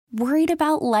Worried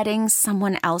about letting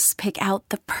someone else pick out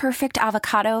the perfect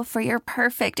avocado for your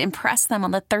perfect impress them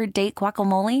on the third date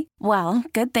guacamole? Well,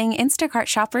 good thing Instacart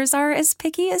shoppers are as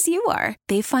picky as you are.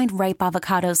 They find ripe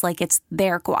avocados like it's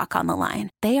their guac on the line.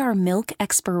 They are milk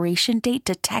expiration date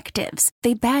detectives.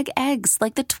 They bag eggs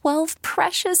like the 12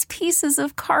 precious pieces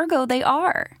of cargo they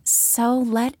are. So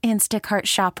let Instacart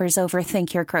shoppers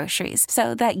overthink your groceries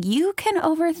so that you can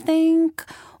overthink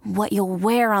what you'll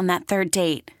wear on that third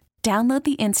date. Download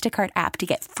the Instacart app to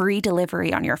get free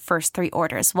delivery on your first 3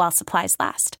 orders while supplies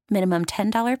last. Minimum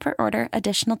 $10 per order.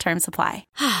 Additional terms apply.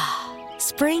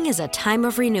 Spring is a time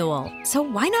of renewal, so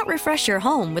why not refresh your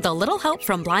home with a little help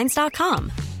from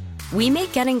Blinds.com? We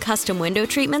make getting custom window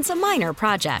treatments a minor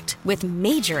project with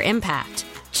major impact.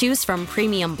 Choose from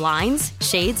premium blinds,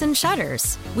 shades, and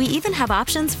shutters. We even have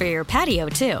options for your patio,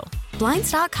 too.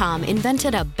 Blinds.com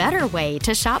invented a better way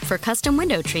to shop for custom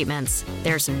window treatments.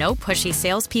 There's no pushy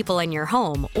salespeople in your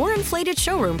home or inflated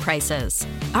showroom prices.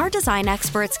 Our design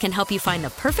experts can help you find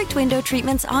the perfect window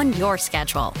treatments on your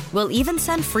schedule. We'll even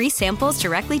send free samples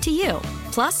directly to you.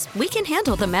 Plus, we can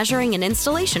handle the measuring and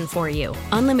installation for you.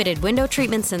 Unlimited window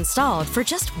treatments installed for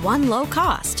just one low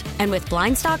cost. And with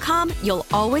Blinds.com, you'll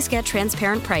always get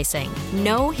transparent pricing.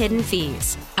 No hidden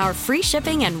fees. Our free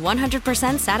shipping and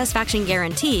 100% satisfaction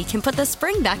guarantee can put the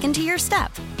spring back into your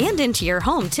step and into your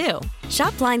home, too.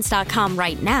 Shop Blinds.com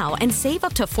right now and save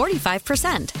up to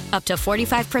 45%. Up to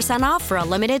 45% off for a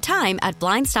limited time at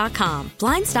Blinds.com.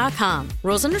 Blinds.com.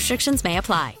 Rules and restrictions may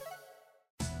apply.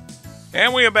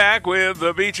 And we are back with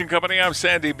the Beach and Company. I'm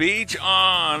Sandy Beach.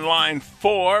 On line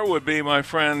 4 would be my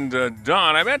friend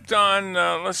Don. I met Don,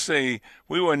 let's see,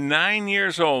 we were 9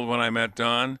 years old when I met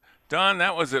Don. Don,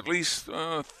 that was at least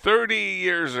 30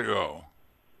 years ago.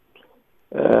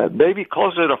 Maybe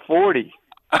closer to 40.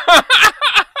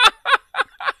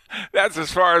 That's as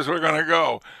far as we're going to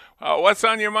go. What's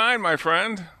on your mind, my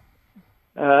friend?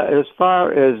 As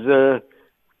far as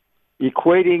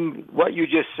equating what you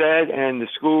just said and the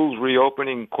school's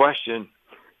reopening question,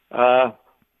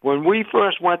 when we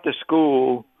first went to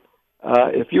school,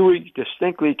 if you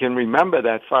distinctly can remember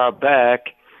that far back,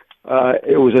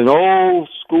 it was an old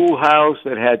schoolhouse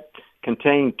that had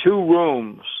contained 2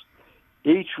 rooms.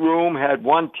 Each room had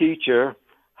 1 teacher.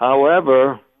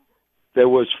 However, there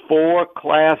was 4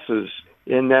 classes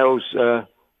in those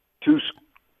two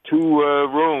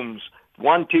rooms.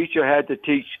 One teacher had to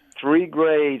teach 3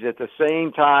 grades at the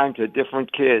same time to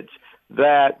different kids.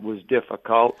 That was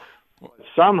difficult.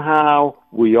 Somehow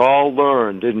we all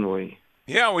learned, didn't we?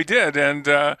 Yeah, we did, and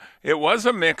it was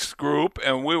a mixed group,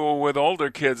 and we were with older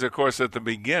kids, of course, at the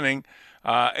beginning.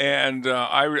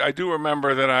 I do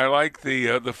remember that I liked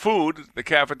the food. The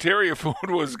cafeteria food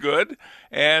was good,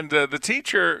 and the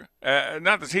teacher,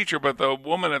 not the teacher, but the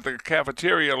woman at the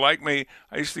cafeteria liked me.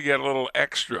 I used to get a little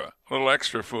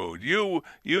extra food.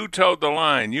 You towed the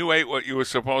line. You ate what you were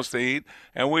supposed to eat,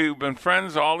 and we've been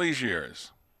friends all these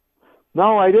years.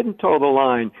 No, I didn't toe the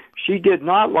line. She did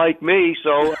not like me,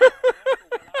 so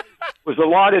was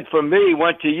allotted for me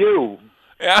went to you.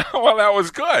 Yeah, well, that was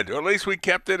good. At least we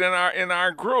kept it in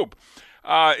our group.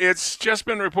 It's just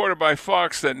been reported by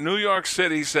Fox that New York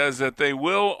City says that they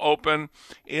will open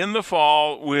in the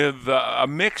fall with a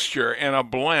mixture and a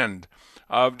blend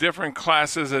of different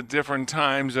classes at different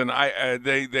times, and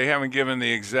they haven't given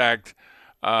the exact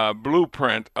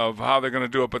blueprint of how they're going to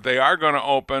do it, but they are going to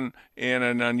open in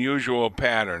an unusual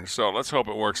pattern. So let's hope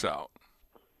it works out.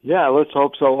 Yeah, let's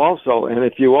hope so also. And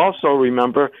if you also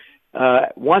remember,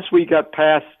 once we got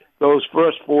past those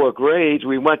first 4 grades,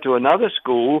 we went to another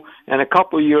school, and a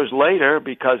couple of years later,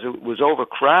 because it was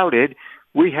overcrowded,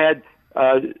 we had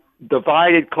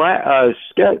divided class.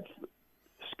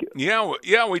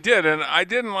 Yeah, we did, and I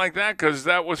didn't like that because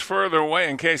that was further away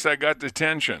in case I got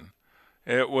detention.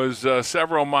 It was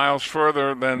several miles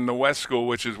further than the West School,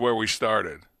 which is where we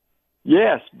started.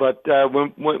 Yes, but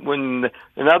when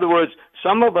in other words,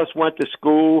 some of us went to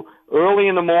school early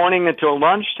in the morning until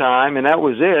lunchtime, and that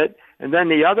was it. And then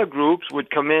the other groups would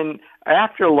come in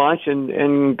after lunch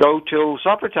and go till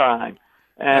supper time.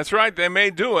 And that's right. They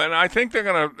may do it. And I think they're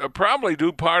going to probably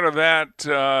do part of that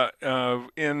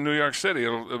in New York City.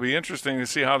 It'll be interesting to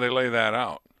see how they lay that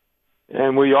out.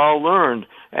 And we all learned.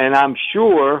 And I'm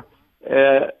sure,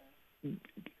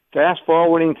 fast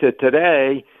forwarding to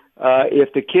today,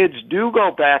 if the kids do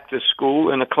go back to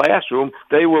school in a classroom,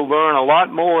 they will learn a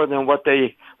lot more than what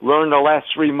they learned the last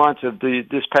 3 months of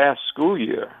this past school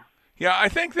year. Yeah, I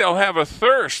think they'll have a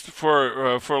thirst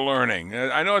for learning.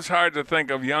 I know it's hard to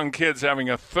think of young kids having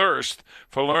a thirst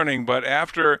for learning, but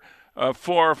after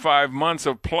 4 or 5 months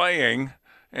of playing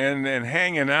and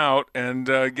hanging out and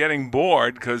getting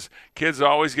bored, because kids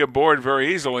always get bored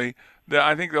very easily,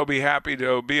 I think they'll be happy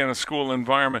to be in a school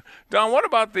environment. Don, what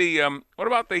about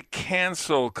the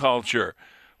cancel culture,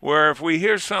 where if we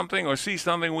hear something or see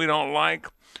something we don't like,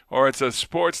 or it's a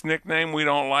sports nickname we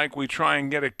don't like, we try and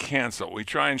get it canceled. We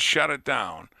try and shut it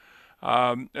down.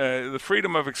 The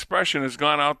freedom of expression has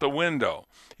gone out the window.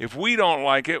 If we don't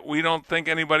like it, we don't think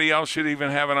anybody else should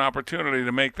even have an opportunity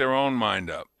to make their own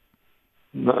mind up.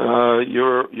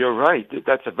 You're right.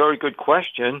 That's a very good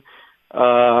question.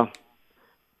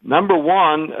 Number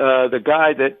one, the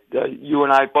guy that you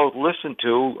and I both listen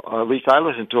to, or at least I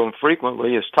listen to him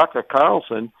frequently, is Tucker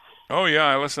Carlson. Oh, yeah,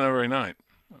 I listen every night.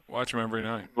 Watch him every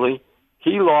night.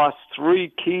 He lost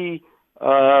 3 key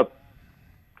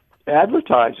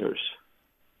advertisers.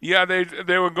 Yeah,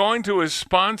 they were going to his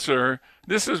sponsor.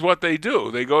 This is what they do.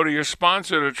 They go to your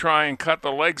sponsor to try and cut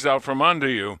the legs out from under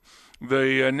you.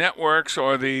 The networks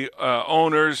or the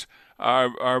owners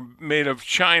are made of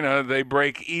china. They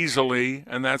break easily,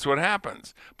 and that's what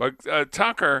happens. But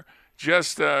Tucker,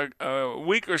 just a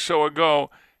week or so ago,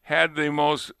 had the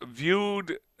most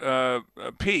viewed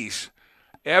piece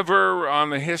ever on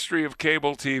the history of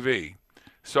cable TV.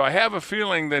 So I have a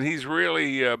feeling that he's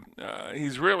really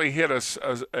hit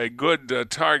a good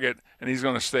target, and he's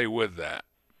going to stay with that.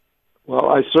 Well,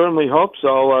 I certainly hope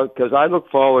so, because I look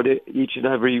forward each and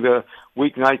every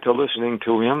weeknight to listening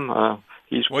to him.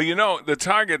 Well, the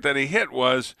target that he hit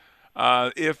was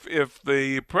if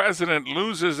the president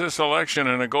loses this election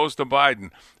and it goes to Biden,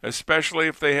 especially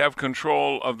if they have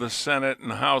control of the Senate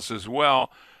and House as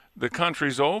well, the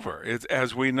country's over. It's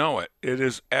as we know it. It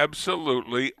is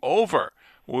absolutely over.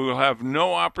 We will have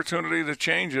no opportunity to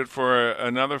change it for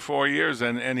another 4 years,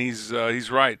 and he's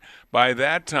right. By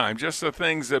that time, just the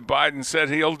things that Biden said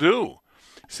he'll do.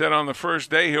 Said on the first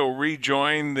day he'll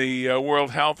rejoin the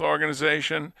World Health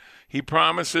Organization. He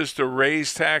promises to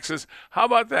raise taxes. How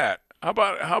about that? How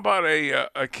about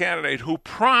a candidate who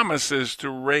promises to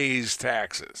raise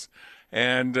taxes?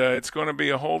 And it's going to be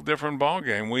a whole different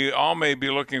ballgame. We all may be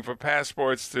looking for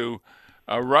passports to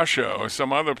Russia or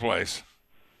some other place.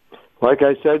 Like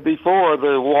I said before,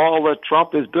 the wall that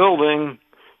Trump is building,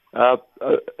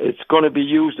 it's going to be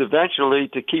used eventually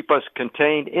to keep us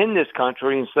contained in this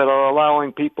country instead of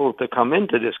allowing people to come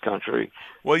into this country.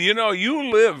 Well,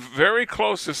 you live very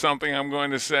close to something I'm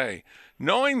going to say.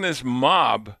 Knowing this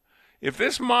mob, if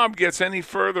this mob gets any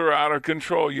further out of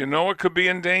control, it could be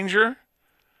in danger?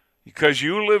 Because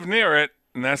you live near it,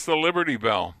 and that's the Liberty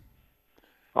Bell.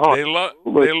 Oh,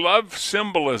 they love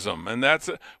symbolism, and that's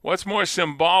what's more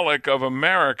symbolic of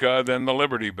America than the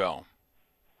Liberty Bell.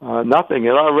 Nothing.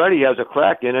 It already has a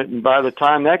crack in it, and by the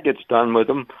time that gets done with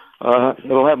them,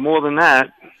 it'll have more than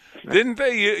that. Didn't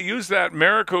they use that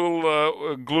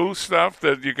miracle glue stuff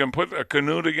that you can put a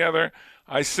canoe together?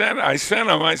 I sent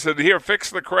them. I said, "Here, fix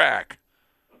the crack."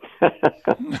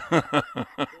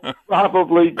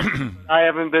 Probably. I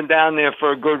haven't been down there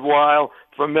for a good while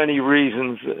for many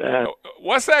reasons.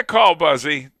 What's that called,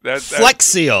 Buzzy? Flex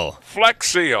Seal. Flex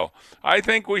Seal. I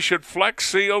think we should Flex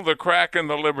Seal the crack in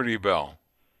the Liberty Bell.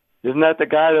 Isn't that the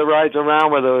guy that rides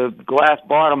around with a glass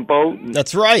bottom boat?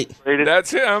 That's right.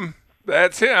 That's him.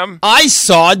 That's him. I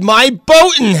sawed my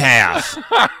boat in half.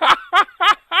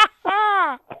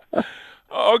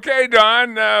 Okay,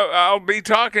 Don, I'll be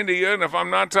talking to you, and if I'm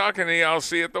not talking to you, I'll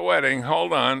see you at the wedding.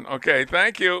 Hold on. Okay,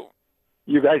 thank you.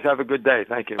 You guys have a good day.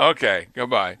 Thank you. Okay,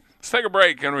 goodbye. Let's take a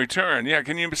break and return. Yeah,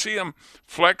 can you see them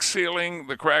flex sealing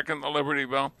the crack in the Liberty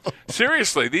Bell?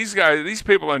 Seriously, these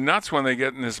people are nuts when they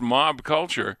get in this mob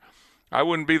culture. I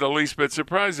wouldn't be the least bit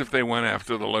surprised if they went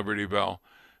after the Liberty Bell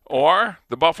or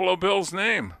the Buffalo Bill's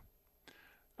name.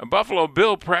 Buffalo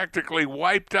Bill practically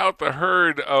wiped out the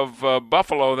herd of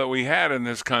buffalo that we had in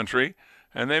this country,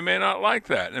 and they may not like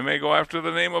that. They may go after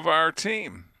the name of our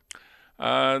team.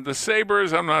 The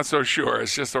Sabres, I'm not so sure.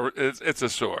 It's just it's a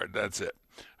sword. That's it.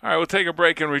 All right, we'll take a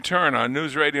break and return on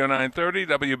News Radio 930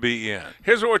 WBEN.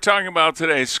 Here's what we're talking about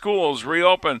today. Schools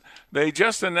reopen. They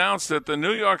just announced that the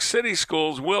New York City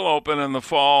schools will open in the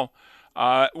fall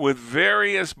with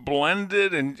various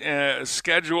blended and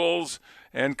schedules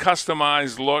and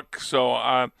customized look.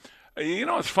 So,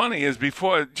 what's funny is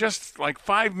just like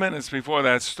 5 minutes before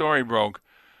that story broke,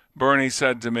 Bernie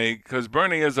said to me, because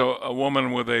Bernie is a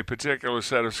woman with a particular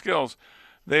set of skills,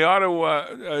 they ought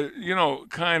to,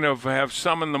 kind of have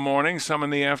some in the morning, some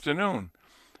in the afternoon.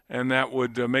 And that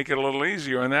would make it a little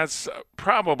easier. And that's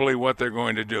probably what they're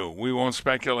going to do. We won't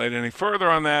speculate any further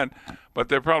on that, but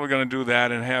they're probably going to do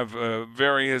that and have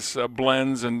various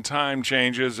blends and time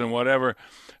changes and whatever.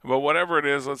 But whatever it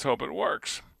is, let's hope it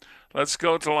works. Let's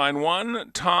go to line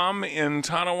 1. Tom in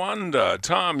Tonawanda.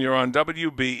 Tom, you're on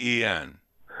WBEN.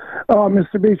 Oh,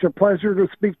 Mr. Beach, a pleasure to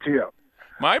speak to you.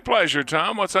 My pleasure,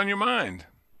 Tom. What's on your mind?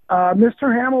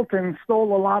 Mr. Hamilton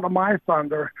stole a lot of my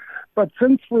thunder, but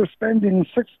since we're spending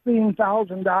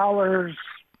 $16,000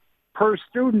 per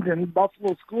student in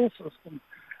Buffalo school system,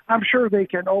 I'm sure they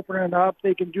can open it up.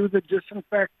 They can do the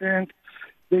disinfectant.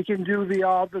 They can do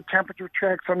all the temperature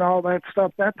checks and all that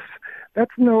stuff.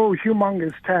 That's no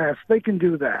humongous task. They can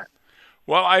do that.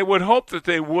 Well, I would hope that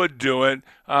they would do it.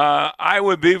 I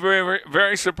would be very, very,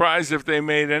 very surprised if they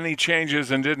made any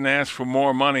changes and didn't ask for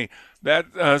more money.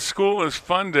 That school is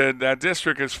funded, that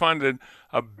district is funded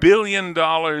 $1 billion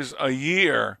a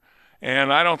year,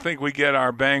 and I don't think we get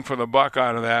our bang for the buck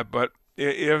out of that. But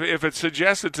if it's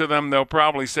suggested to them, they'll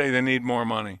probably say they need more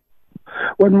money.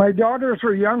 When my daughters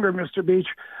were younger, Mr. Beach,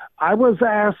 I was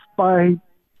asked by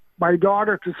my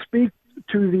daughter to speak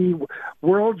to the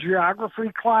world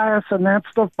geography class and that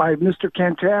stuff by Mr.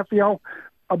 Cantafio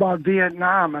about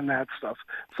Vietnam and that stuff.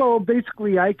 So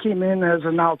basically I came in as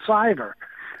an outsider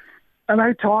and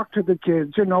I talked to the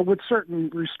kids, with certain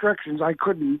restrictions. I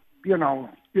couldn't,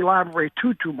 elaborate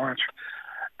too much.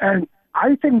 And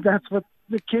I think that's what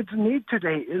the kids need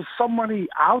today is somebody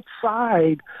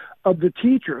outside of the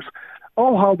teachers.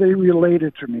 Oh, how they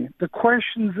related to me, the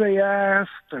questions they asked,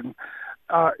 and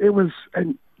they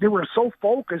were so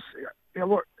focused.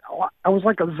 I was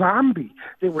like a zombie.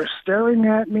 They were staring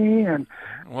at me, and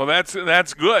well,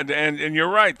 that's good. And you're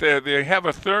right. They have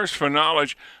a thirst for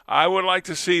knowledge. I would like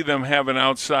to see them have an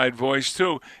outside voice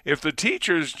too. If the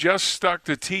teachers just stuck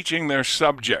to teaching their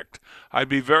subject, I'd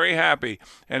be very happy.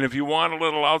 And if you want a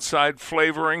little outside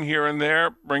flavoring here and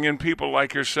there, bring in people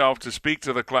like yourself to speak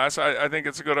to the class. I think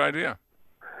it's a good idea.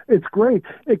 It's great.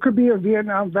 It could be a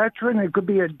Vietnam veteran. It could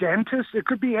be a dentist. It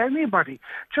could be anybody.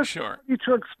 Just sure.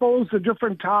 To expose a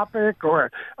different topic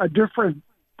or a different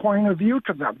point of view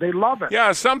to them. They love it.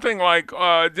 Yeah, something like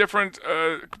different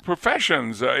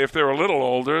professions, if they're a little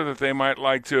older, that they might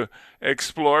like to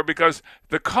explore, because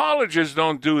the colleges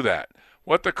don't do that.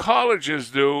 What the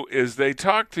colleges do is they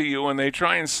talk to you and they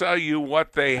try and sell you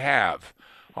what they have.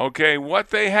 Okay, what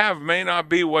they have may not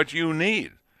be what you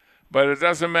need. But it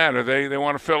doesn't matter. They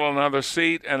want to fill another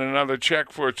seat and another check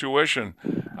for tuition.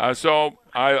 So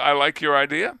I like your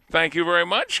idea. Thank you very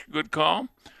much. Good call.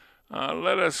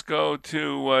 Let us go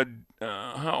to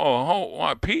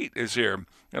Pete is here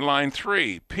in line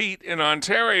 3. Pete in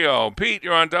Ontario. Pete,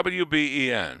 you're on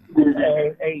WBEN.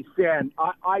 Hey, Stan.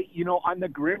 I'm the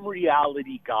grim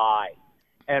reality guy,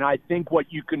 and I think what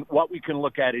we can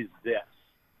look at is this: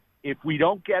 if we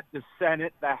don't get the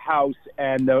Senate, the House,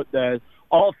 and the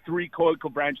all three co-equal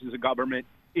branches of government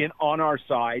on our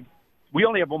side, we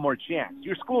only have one more chance.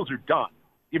 Your schools are done.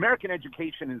 The American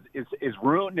education is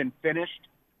ruined and finished.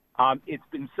 It's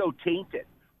been so tainted.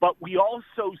 But we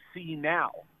also see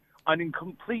now an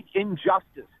incomplete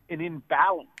injustice and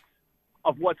imbalance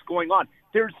of what's going on.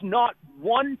 There's not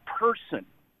one person,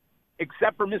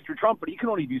 except for Mr. Trump, but he can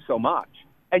only do so much.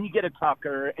 And you get a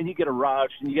Tucker, and you get a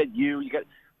Rush, and you get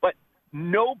but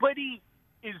nobody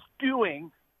is doing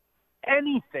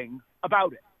anything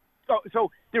about it.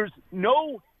 So there's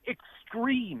no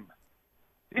extreme.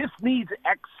 This needs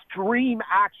extreme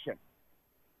action.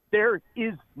 There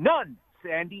is none,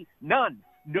 Sandy, none.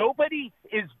 Nobody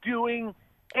is doing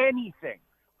anything.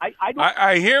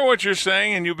 I hear what you're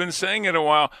saying, and you've been saying it a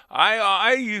while.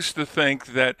 I used to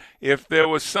think that if there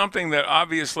was something that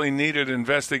obviously needed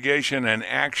investigation and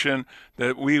action,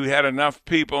 that we had enough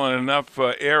people and enough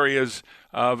areas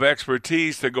of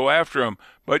expertise to go after them.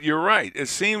 But you're right. It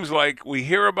seems like we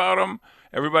hear about them,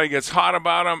 everybody gets hot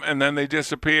about them, and then they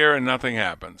disappear and nothing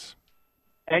happens.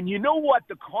 And you know what?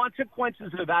 The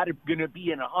consequences of that are going to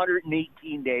be in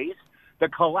 118 days, the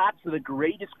collapse of the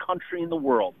greatest country in the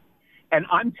world. And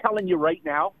I'm telling you right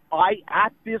now,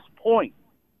 at this point,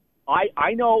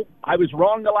 I know I was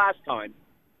wrong the last time,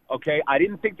 okay? I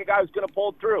didn't think the guy was going to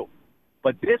pull through.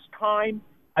 But this time,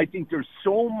 I think there's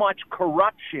so much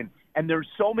corruption, and there's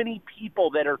so many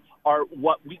people that are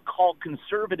what we call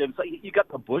conservatives. Like, you got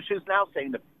the Bushes now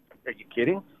saying, are you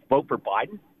kidding? Vote for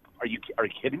Biden? Are you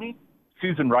kidding me?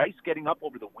 Susan Rice getting up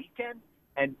over the weekend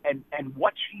and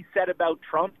what she said about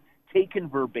Trump taken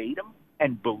verbatim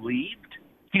and believed.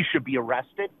 He should be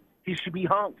arrested. He should be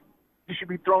hung. He should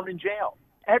be thrown in jail.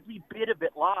 Every bit of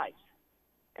it lies.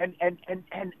 And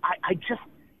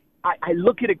I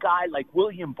look at a guy like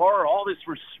William Barr, all this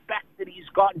respect that he's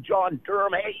got in John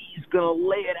Durham. Hey, he's going to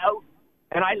lay it out.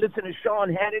 And I listen to Sean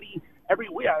Hannity every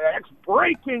week. The next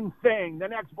breaking thing, the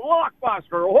next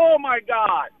blockbuster. Oh, my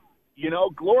God.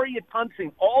 Gloria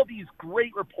Tunson, all these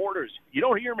great reporters. You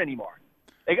don't hear them anymore.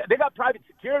 They got private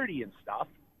security and stuff.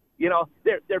 You know,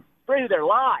 they're afraid of their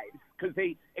lives because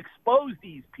they expose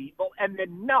these people, and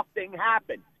then nothing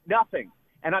happened. Nothing.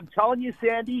 And I'm telling you,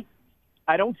 Sandy,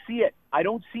 I don't see it. I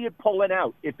don't see it pulling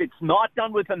out. If it's not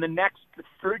done within the next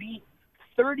 30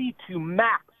 to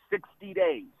max 60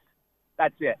 days,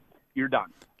 that's it. You're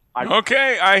done.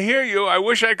 Okay, I hear you. I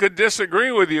wish I could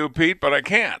disagree with you, Pete, but I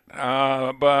can't.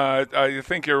 But I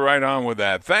think you're right on with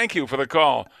that. Thank you for the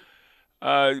call.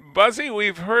 Buzzy,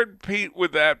 we've heard Pete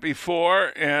with that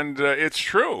before, and it's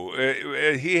true.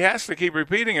 He has to keep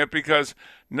repeating it because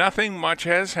nothing much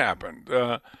has happened.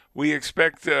 We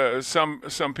expect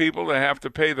some people to have to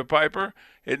pay the piper.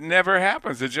 It never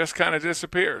happens. It just kind of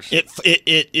disappears.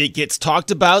 It gets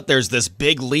talked about. There's this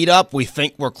big lead up. We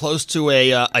think we're close to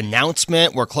a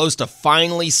announcement. We're close to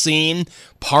finally seeing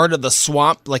part of the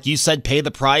swamp, like you said, pay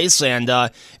the price, and then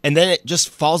it just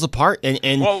falls apart. And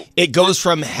it goes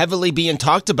from heavily being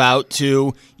talked about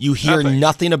to you hear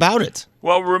nothing about it.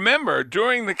 Well, remember,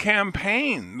 during the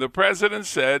campaign, the president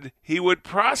said he would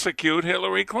prosecute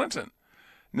Hillary Clinton.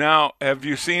 Now, have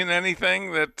you seen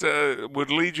anything that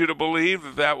would lead you to believe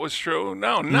that that was true?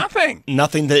 No, nothing.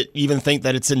 Nothing that even think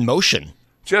that it's in motion.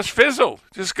 Just fizzled,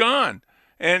 just gone.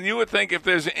 And you would think if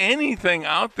there's anything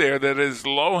out there that is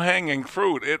low-hanging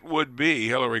fruit, it would be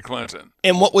Hillary Clinton.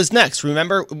 And what was next?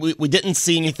 Remember, we didn't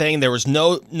see anything. There was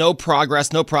no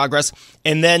progress.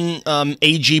 And then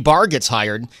A.G. Barr gets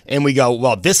hired, and we go,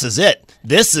 well, this is it.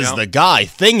 This is the guy.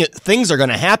 Things are going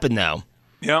to happen now.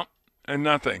 Yep, and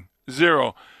nothing.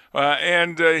 Zero.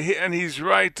 And he's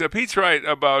right. Pete's right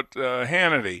about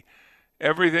Hannity.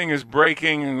 Everything is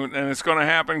breaking, and it's going to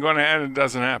happen, and it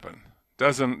doesn't happen.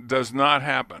 Does not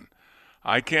happen.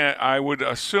 I would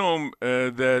assume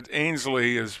that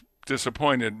Ainsley is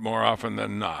disappointed more often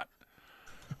than not.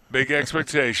 Big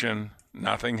expectation,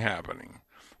 nothing happening.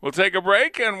 We'll take a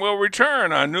break, and we'll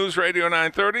return on News Radio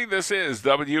 930. This is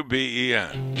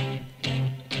WBEN.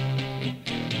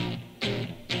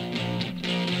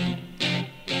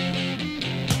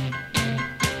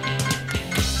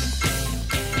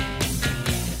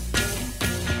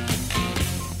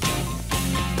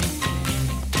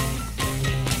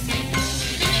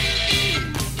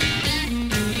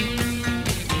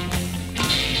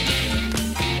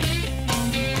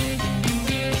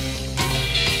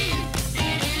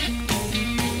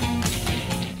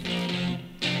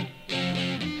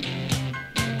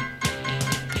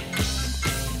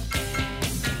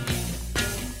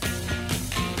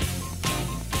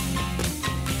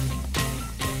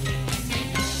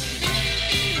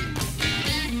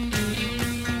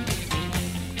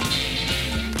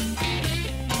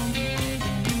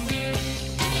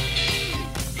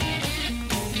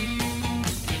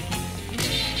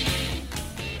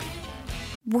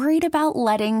 Worried about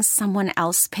letting someone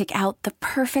else pick out the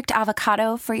perfect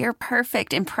avocado for your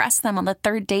perfect impress them on the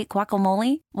third date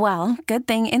guacamole? Well, good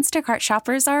thing Instacart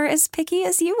shoppers are as picky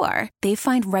as you are. They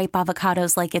find ripe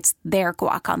avocados like it's their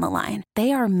guac on the line.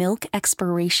 They are milk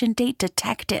expiration date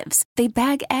detectives. They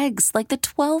bag eggs like the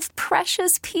 12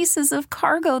 precious pieces of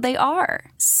cargo they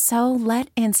are. So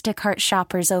let Instacart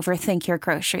shoppers overthink your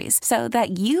groceries so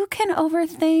that you can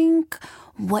overthink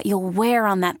what you'll wear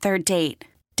on that third date.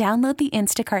 Download the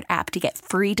Instacart app to get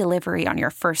free delivery on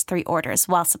your first 3 orders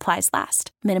while supplies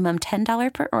last. Minimum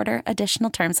 $10 per order.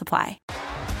 Additional terms apply.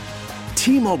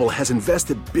 T-Mobile has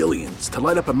invested billions to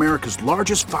light up America's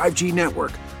largest 5G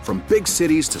network, from big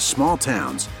cities to small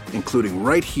towns, including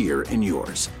right here in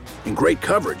yours. And great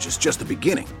coverage is just the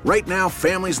beginning. Right now,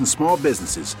 families and small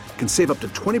businesses can save up to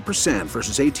 20%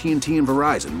 versus AT&T and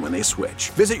Verizon when they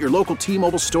switch. Visit your local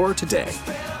T-Mobile store today.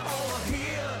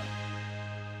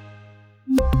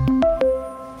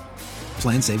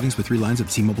 Plan savings with 3 lines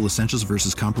of T-Mobile Essentials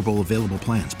versus comparable available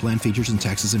plans. Plan features and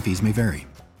taxes and fees may vary.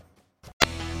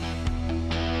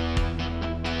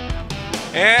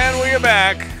 And we are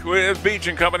back with Beach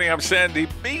and Company. I'm Sandy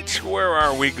Beach. Where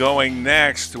are we going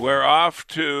next? We're off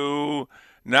to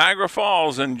Niagara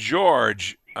Falls and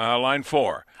George, line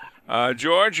 4.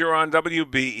 George, you're on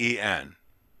WBEN.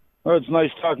 Well, it's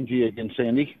nice talking to you again,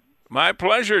 Sandy. My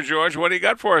pleasure, George. What do you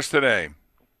got for us today?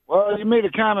 Well, you made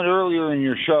a comment earlier in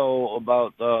your show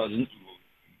about the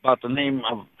name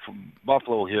of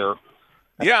Buffalo here.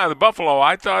 Yeah, the Buffalo.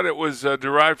 I thought it was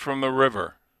derived from the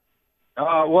river.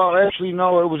 Well, actually,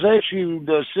 no. It was actually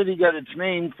the city got its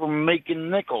name from making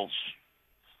nickels.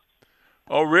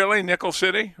 Oh, really? Nickel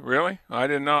City? Really? I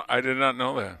did not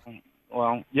know that.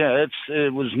 Well, yeah,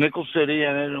 it was Nickel City,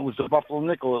 and it was the Buffalo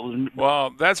nickel.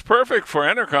 Well, that's perfect for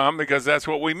Entercom because that's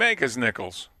what we make is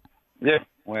nickels. Yeah.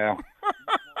 Well.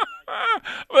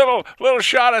 little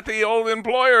shot at the old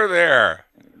employer there.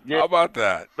 Yeah, how about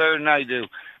that? Better than I do.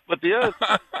 But the other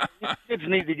kids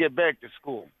need to get back to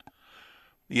school.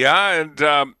 Yeah,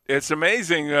 and it's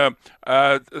amazing.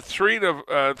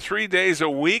 3 days a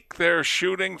week they're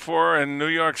shooting for in New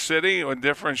York City with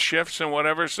different shifts and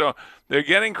whatever. So they're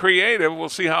getting creative. We'll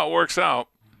see how it works out.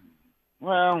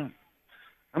 Well,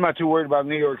 I'm not too worried about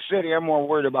New York City. I'm more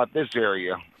worried about this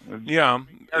area. Yeah.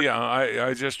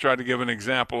 I just tried to give an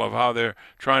example of how they're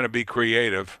trying to be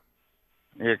creative.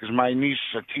 Yeah, because my niece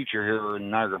is a teacher here in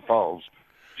Niagara Falls.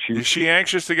 Is she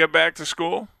anxious to get back to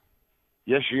school?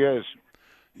 Yes, she is.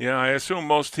 Yeah, I assume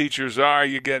most teachers are.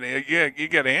 You get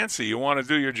antsy. You want to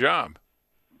do your job.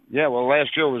 Yeah, well,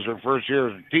 last year was her first year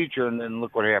as a teacher, and then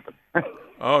look what happened.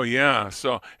 Oh, yeah.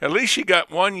 So at least she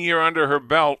got 1 year under her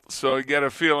belt, so you get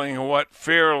a feeling of what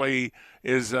fairly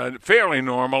is fairly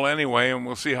normal anyway, and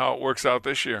we'll see how it works out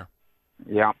this year.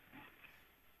 Yeah.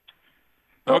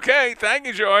 Okay, thank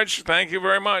you, George. Thank you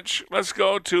very much. Let's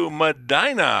go to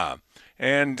Medina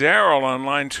and Daryl on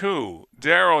line 2.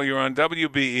 Daryl, you're on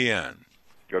WBEN.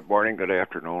 Good morning, good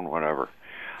afternoon, whatever.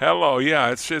 Hello.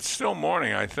 Yeah, it's still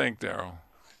morning, I think, Daryl.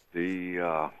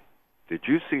 Did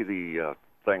you see the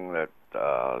thing that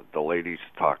the lady's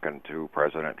talking to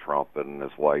President Trump and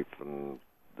his wife and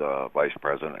the vice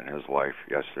president and his wife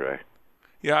yesterday?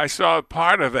 Yeah, I saw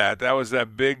part of that. That was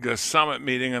that big summit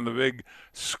meeting on the big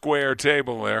square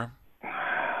table there.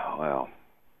 Well,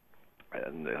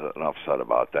 and enough said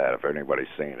about that. If anybody's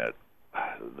seen it,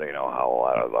 they know how a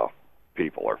lot of the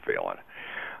people are feeling.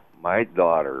 My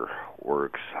daughter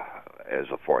works as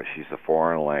she's a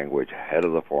foreign language, head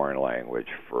of the foreign language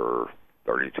for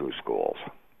 32 schools.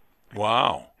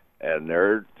 Wow. And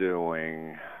they're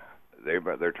trying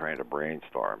to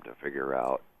brainstorm to figure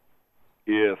out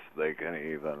if they can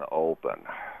even open.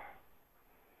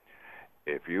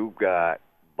 If you've got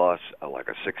like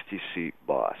a 60-seat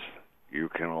bus, you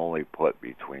can only put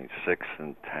between 6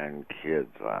 and 10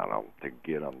 kids on them to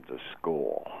get them to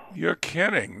school. You're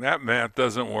kidding. That math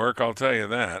doesn't work, I'll tell you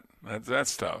that.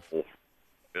 That's tough.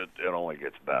 It only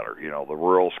gets better. You know, the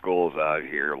rural schools out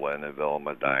here, Lindenville,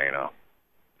 Medina,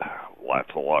 lots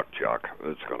of luck, Chuck.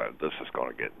 This is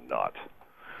gonna get nuts.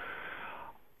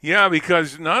 Yeah,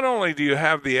 because not only do you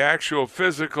have the actual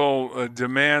physical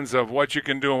demands of what you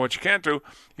can do and what you can't do,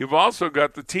 you've also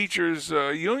got the teachers'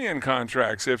 union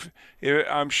contracts. If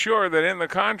I'm sure that in the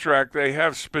contract they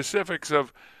have specifics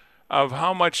of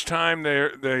how much time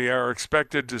they are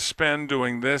expected to spend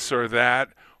doing this or that,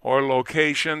 or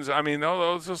locations. I mean,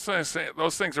 those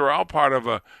things are all part of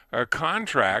a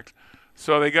contract,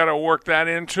 so they got to work that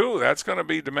in too. That's going to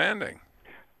be demanding.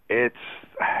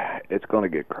 It's going to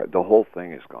get the whole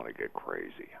thing is going to get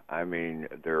crazy. I mean,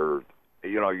 you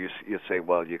say,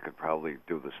 well, you could probably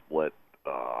do the split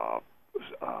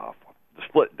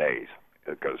days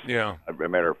because, yeah. As a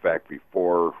matter of fact,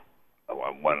 before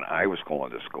when I was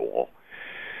going to school,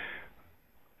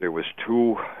 there was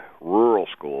 2 rural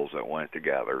schools that went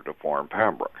together to form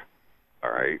Pembroke.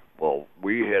 All right. Well,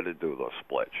 we had to do those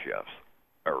split shifts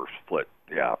or split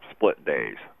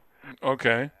days.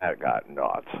 Okay. That got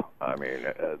nuts. I mean,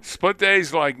 split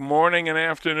days like morning and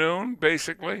afternoon,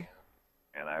 basically.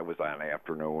 And I was on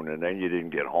afternoon, and then you didn't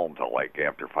get home till like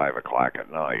after 5 o'clock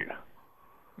at night.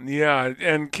 Yeah,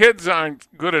 and kids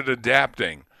aren't good at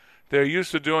adapting. They're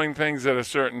used to doing things at a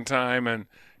certain time,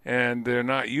 and they're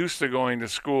not used to going to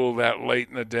school that late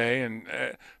in the day, and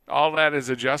all that is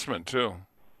adjustment too.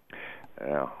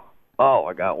 Yeah. Oh,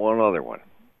 I got one other one.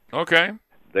 Okay.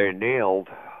 They nailed.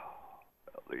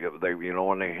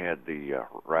 When they had the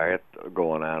riot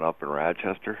going on up in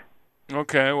Rochester.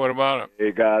 Okay, what about it?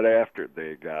 They got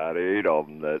 8 of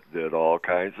them that did all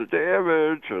kinds of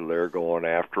damage, and they're going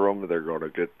after them. They're going to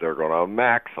give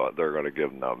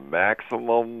them the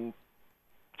maximum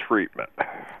treatment.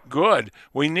 Good.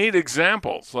 We need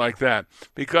examples like that,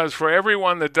 because for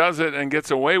everyone that does it and gets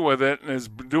away with it and is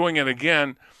doing it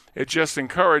again, it just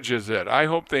encourages it. I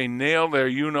hope they nail their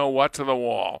you-know-what to the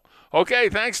wall. Okay,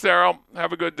 thanks, Daryl.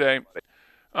 Have a good day.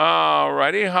 All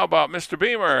righty. How about Mr.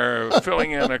 Beamer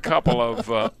filling in a couple of,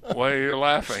 why are you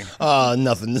laughing?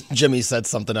 Nothing. Jimmy said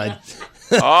something.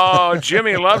 Oh,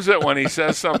 Jimmy loves it when he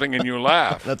says something and you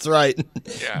laugh. That's right.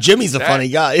 Yeah. Jimmy's a funny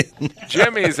guy.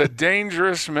 Jimmy is a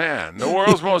dangerous man. The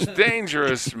world's most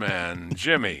dangerous man,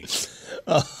 Jimmy.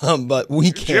 But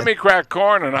we can't. Jimmy cracked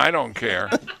corn and I don't care.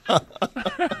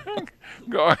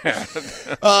 Go ahead.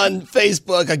 On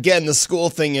Facebook, again, the school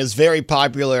thing is very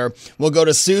popular. We'll go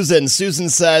to Susan. Susan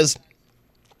says,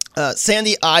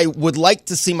 Sandy, I would like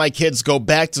to see my kids go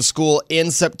back to school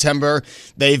in September.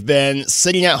 They've been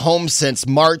sitting at home since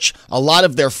March. A lot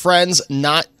of their friends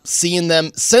not seeing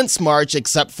them since March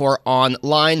except for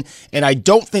online, and I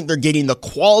don't think they're getting the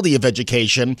quality of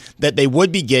education that they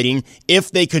would be getting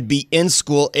if they could be in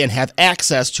school and have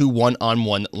access to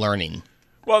one-on-one learning.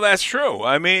 Well, that's true.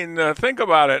 I mean, think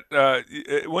about it.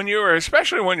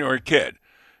 Especially when you were a kid,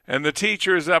 and the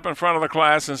teacher is up in front of the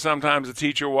class, and sometimes the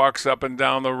teacher walks up and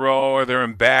down the row, or they're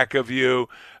in back of you.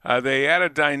 They add a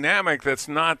dynamic that's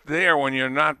not there when you're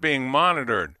not being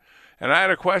monitored. And I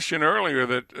had a question earlier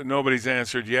that nobody's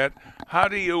answered yet. How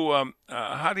do you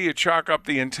chalk up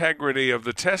the integrity of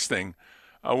the testing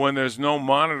when there's no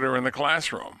monitor in the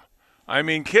classroom? I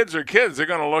mean, kids are kids. They're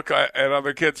going to look at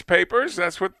other kids' papers.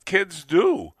 That's what kids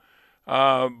do.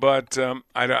 But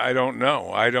I don't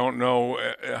know. I don't know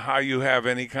how you have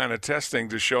any kind of testing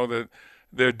to show that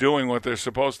they're doing what they're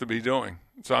supposed to be doing.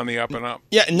 It's on the up and up.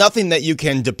 Yeah, nothing that you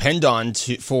can depend on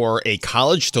for a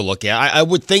college to look at. I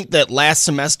would think that last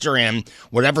semester and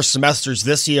whatever semesters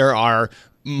this year are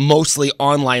mostly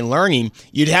online learning,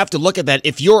 you'd have to look at that.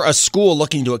 If you're a school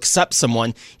looking to accept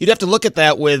someone, you'd have to look at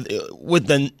that with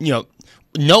the,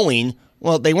 knowing,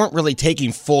 well, they weren't really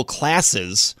taking full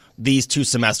classes these 2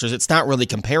 semesters. It's not really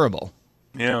comparable.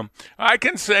 Yeah. I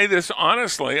can say this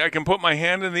honestly. I can put my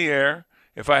hand in the air.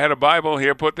 If I had a Bible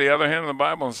here, put the other hand in the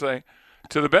Bible and say,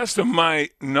 to the best of my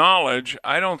knowledge,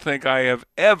 I don't think I have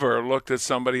ever looked at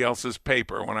somebody else's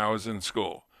paper when I was in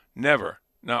school. Never.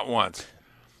 Not once.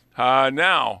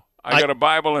 Now, I got a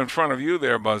Bible in front of you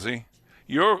there, Buzzy.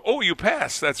 You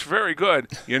passed. That's very good.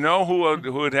 You know who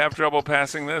would have trouble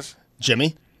passing this?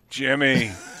 Jimmy.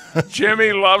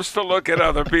 Jimmy loves to look at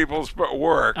other people's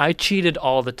work. I cheated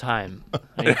all the time.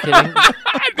 Are you kidding?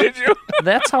 Did you?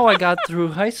 That's how I got through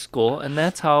high school, and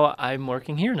that's how I'm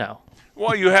working here now.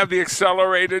 Well, you have the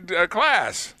accelerated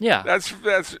class. Yeah.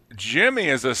 That's Jimmy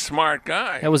is a smart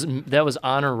guy. That was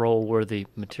honor roll worthy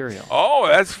material. Oh,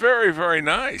 that's very, very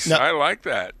nice. Now, I like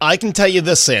that. I can tell you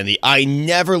this, Sandy. I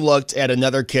never looked at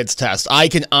another kid's test. I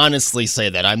can honestly say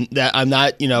that. I'm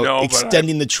not,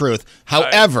 extending the truth.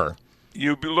 However,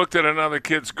 you looked at another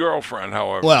kid's girlfriend,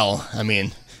 however. Well, I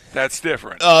mean, that's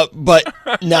different. But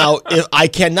now, if I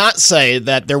cannot say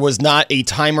that there was not a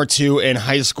time or two in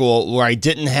high school where I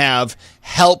didn't have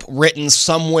help written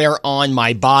somewhere on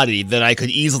my body that I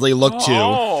could easily look to.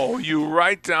 Oh, you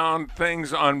write down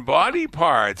things on body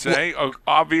parts, eh?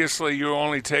 Obviously, you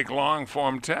only take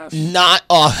long-form tests. Not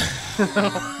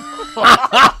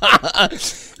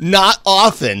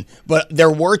often, but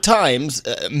there were times.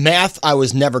 Math, I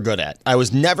was never good at. I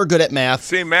was never good at math.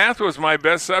 See, math was my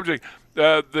best subject.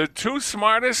 The 2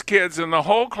 smartest kids in the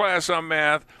whole class on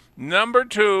math, number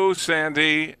 2,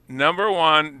 Sandy, number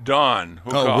 1, Don.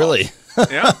 Oh, really?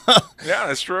 Yeah,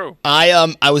 that's true.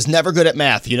 I was never good at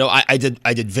math. I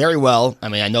did very well. I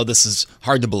mean, I know this is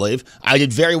hard to believe. I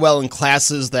did very well in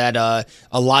classes that a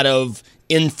lot of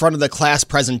in front of the class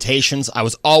presentations. I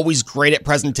was always great at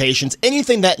presentations.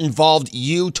 Anything that involved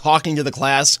you talking to the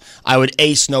class, I would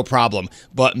ace no problem.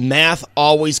 But math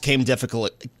always came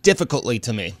difficultly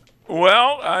to me.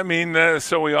 Well, I mean,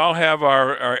 so we all have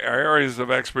our areas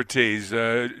of expertise.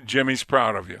 Jimmy's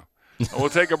proud of you. We'll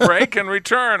take a break and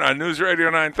return on News Radio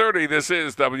 930. This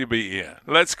is WBEN.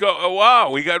 Let's go. Oh, wow,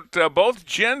 we got both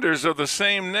genders of the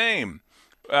same name.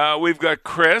 We've got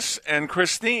Chris and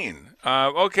Christine.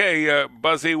 Okay,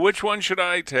 Buzzy, which one should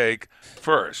I take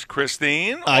first,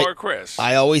 Christine or Chris?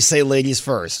 I always say ladies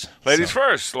first. Ladies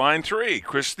first. Line 3,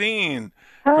 Christine.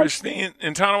 Hi. Christine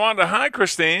in Tonawanda. Hi,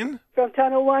 Christine. From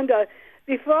Tonawanda.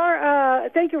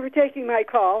 Thank you for taking my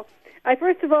call. I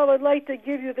first of all would like to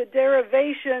give you the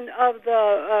derivation of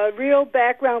the real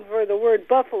background for the word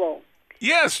buffalo.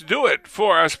 Yes, do it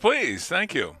for us, please.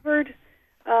 Thank you. The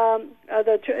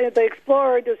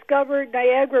explorer discovered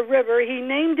Niagara River. He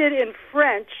named it in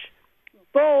French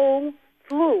Beau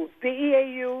Fleuve,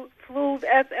 B-E-A-U, Fleuve,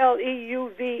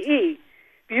 F-L-E-U-V-E,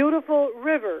 beautiful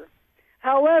river.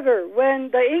 However,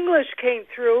 when the English came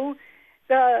through,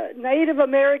 the Native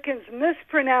Americans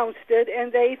mispronounced it,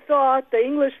 and the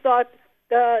English thought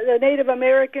the Native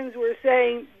Americans were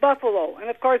saying buffalo. And,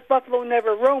 of course, buffalo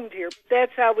never roamed here.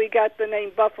 That's how we got the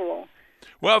name Buffalo.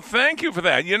 Well, thank you for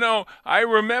that. I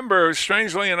remember,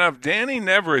 strangely enough, Danny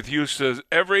Neverth used to,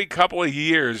 every couple of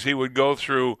years, he would go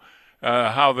through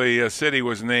how the city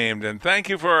was named. And thank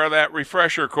you for that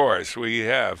refresher course we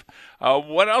have.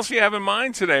 What else do you have in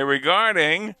mind today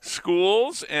regarding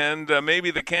schools and maybe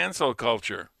the cancel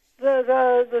culture?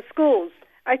 The schools.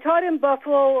 I taught in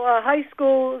Buffalo high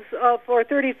schools for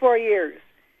 34 years.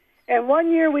 And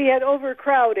one year we had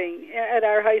overcrowding at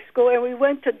our high school, and we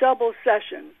went to double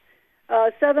session.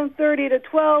 7:30 to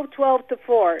 12, 12 to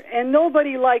 4. And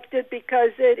nobody liked it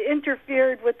because it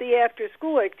interfered with the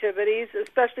after-school activities,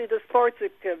 especially the sports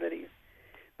activities.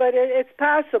 But it's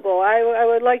possible. I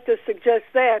would like to suggest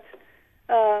that.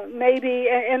 Maybe,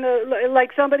 and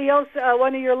like somebody else,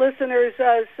 one of your listeners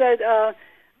said,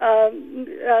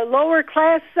 lower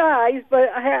class size, but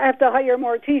I have to hire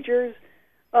more teachers,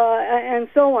 and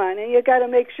so on. And you got to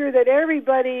make sure that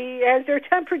everybody has their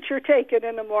temperature taken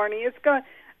in the morning.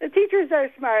 The teachers are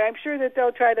smart. I'm sure that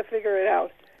they'll try to figure it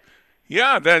out.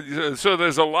 Yeah, so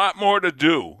there's a lot more to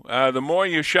do. The more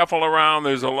you shuffle around,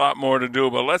 there's a lot more to do.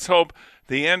 But let's hope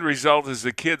the end result is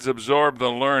the kids absorb the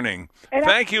learning. And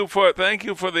thank you for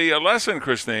the lesson,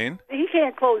 Christine. He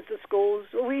can't close the schools.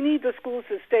 We need the schools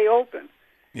to stay open.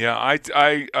 Yeah,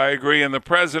 I agree, and the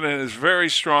president is very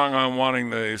strong on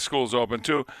wanting the schools open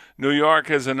too. New York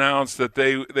has announced that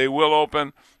they will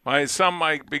open. Some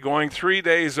might be going 3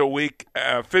 days a week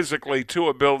physically to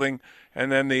a building,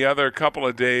 and then the other couple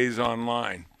of days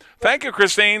online. Thank you,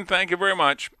 Christine. Thank you very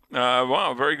much.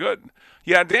 Wow, very good.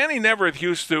 Yeah, Danny Neverth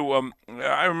used to,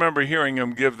 I remember hearing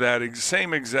him give that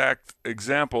same exact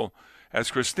example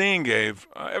as Christine gave.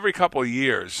 Every couple of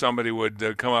years, somebody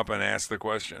would come up and ask the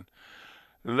question.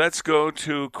 Let's go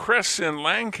to Chris in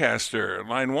Lancaster,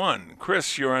 line 1.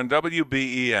 Chris, you're on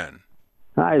WBEN.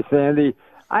 Hi, Sandy.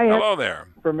 Hello there.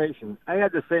 Information. I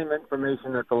had the same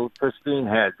information that Christine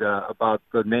had about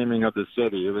the naming of the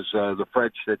city. It was the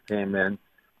French that came in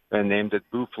and named it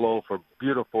Buffalo for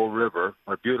beautiful river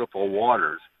or beautiful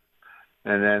waters.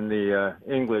 And then the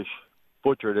English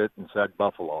butchered it and said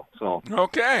Buffalo. So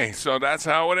okay, so that's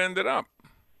how it ended up.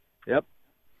 Yep.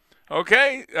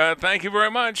 Okay, thank you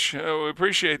very much. We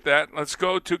appreciate that. Let's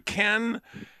go to Ken,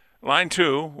 line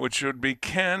 2, which would be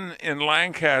Ken in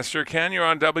Lancaster. Ken, you're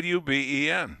on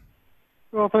WBEN.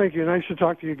 Well, thank you. Nice to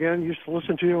talk to you again. Used to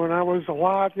listen to you when I was a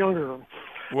lot younger.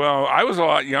 Well, I was a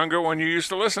lot younger when you used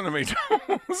to listen to me, too,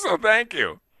 so thank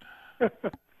you.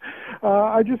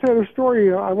 I just had a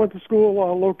story. I went to school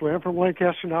locally. I'm from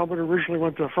Lancaster now, but originally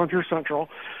went to Frontier Central.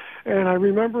 And I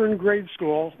remember in grade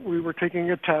school, we were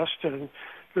taking a test, and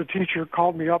the teacher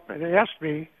called me up and asked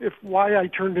me why I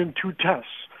turned in 2 tests.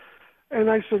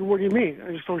 And I said, what do you mean?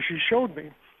 And so she showed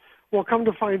me. Well, come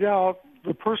to find out,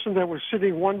 the person that was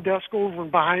sitting one desk over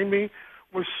and behind me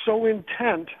was so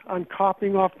intent on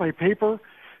copying off my paper,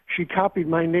 she copied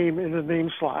my name in the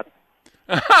name slot.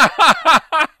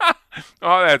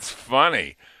 Oh, that's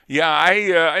funny. Yeah,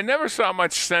 I never saw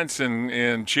much sense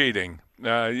in cheating. You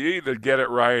either get it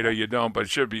right or you don't, but it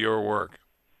should be your work.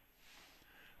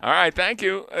 All right, thank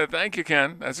you. Thank you,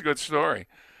 Ken. That's a good story.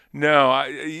 No,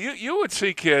 you would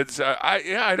see kids,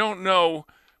 I don't know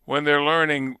when they're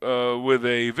learning with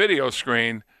a video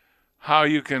screen how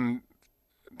you can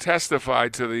testify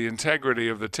to the integrity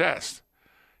of the test.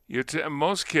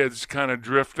 Most kids kind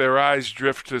of their eyes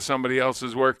drift to somebody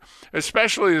else's work,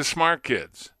 especially the smart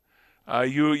kids.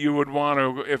 You would want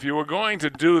to, if you were going to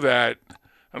do that,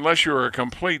 unless you were a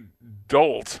complete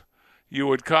dolt, you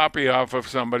would copy off of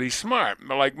somebody smart,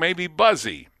 like maybe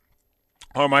Buzzy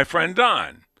or my friend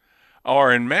Don,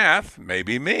 or in math,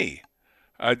 maybe me.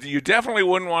 You definitely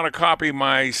wouldn't want to copy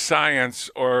my science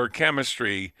or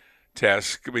chemistry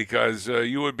test because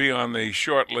you would be on the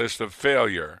short list of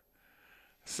failure.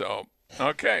 So,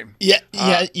 okay. Yeah,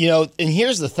 and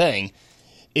here's the thing.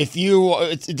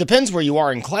 It depends where you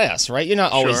are in class, right? You're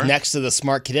not always next to the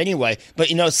smart kid anyway. But,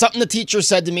 something the teacher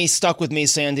said to me stuck with me,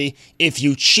 Sandy. If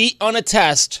you cheat on a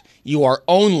test, you are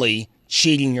only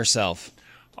cheating yourself.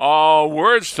 Oh,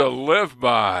 words to live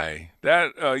by.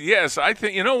 That, yes, I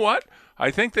think, you know what? I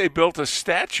think they built a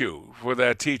statue for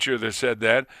that teacher that said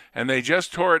that, and they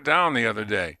just tore it down the other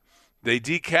day. They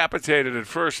decapitated it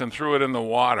first and threw it in the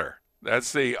water.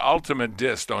 That's the ultimate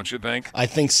diss, don't you think? I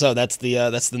think so. That's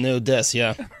the new diss,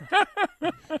 yeah.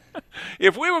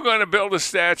 If we were going to build a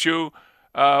statue,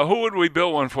 who would we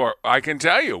build one for? I can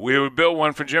tell you, we would build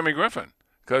one for Jimmy Griffin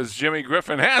because Jimmy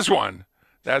Griffin has one.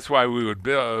 That's why we would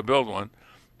build one.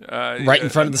 Right in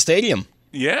front of the stadium.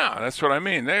 Yeah, that's what I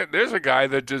mean. There's a guy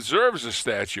that deserves a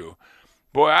statue.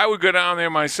 Boy, I would go down there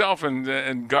myself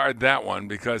and guard that one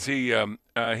because he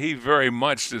very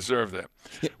much deserved it.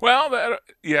 Well,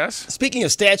 yes. Speaking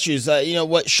of statues,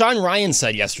 what Sean Ryan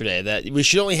said yesterday, that we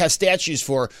should only have statues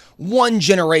for one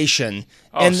generation.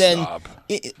 And then,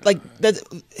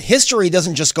 history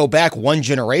doesn't just go back one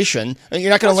generation.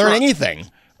 You're not going to learn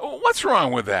anything. What's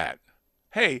wrong with that?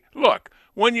 Hey, look,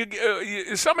 when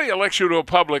somebody elects you to a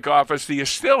public office, do you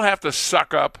still have to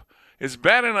suck up? It's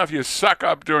bad enough you suck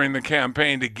up during the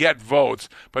campaign to get votes,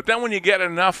 but then when you get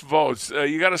enough votes,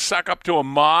 you got to suck up to a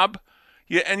mob.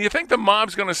 Yeah, and you think the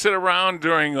mob's going to sit around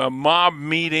during a mob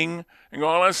meeting and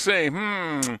go, let's see,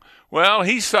 well,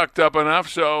 he sucked up enough,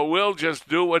 so we'll just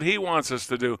do what he wants us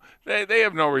to do. They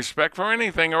have no respect for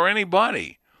anything or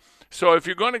anybody. So if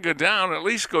you're going to go down, at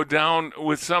least go down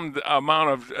with some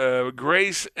amount of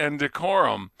grace and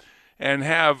decorum and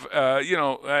have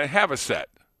a set.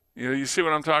 You see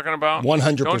what I'm talking about?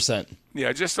 100%.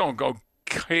 Yeah, just don't go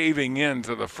caving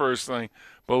into the first thing.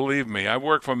 Believe me, I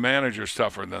work for managers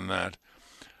tougher than that.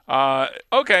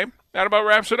 Okay, that about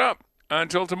wraps it up.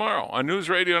 Until tomorrow on News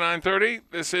Radio 930,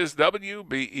 this is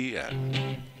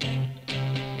WBEN.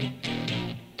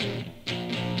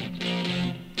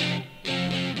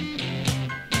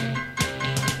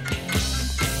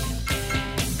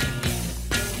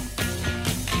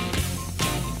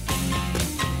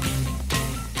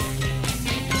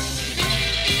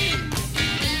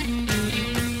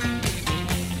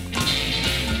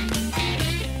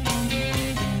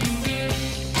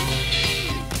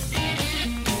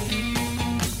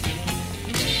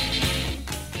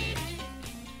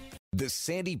 The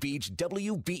Sandy Beach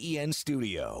WBEN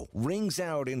studio rings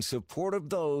out in support of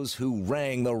those who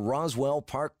rang the Roswell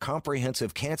Park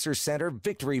Comprehensive Cancer Center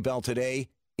victory bell today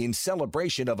in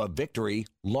celebration of a victory,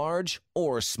 large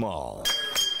or small.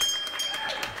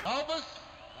 Elvis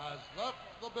has left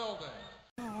the building.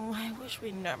 Oh, I wish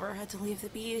we never had to leave the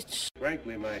beach.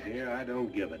 Frankly, my dear, I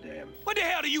don't give a damn. What the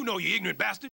hell do you know, you ignorant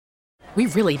bastard? We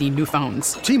really need new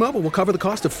phones. T-Mobile will cover the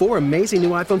cost of 4 amazing new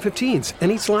iPhone 15s,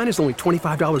 and each line is only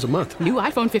 $25 a month. New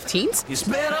iPhone 15s? It's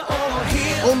better over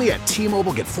here. Only at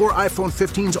T-Mobile, get 4 iPhone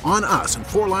 15s on us and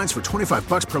 4 lines for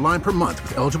 $25 per line per month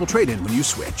with eligible trade-in when you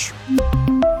switch.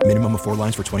 Minimum of 4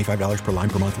 lines for $25 per line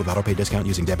per month with autopay discount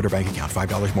using debit or bank account.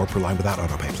 $5 more per line without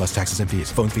autopay, plus taxes and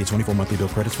fees. Phone fee at 24 monthly bill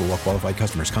credits for well-qualified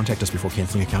customers. Contact us before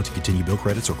canceling account to continue bill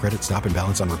credits or credit stop and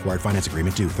balance on required finance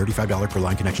agreement due. $35 per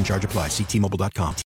line connection charge applies. See T-Mobile.com.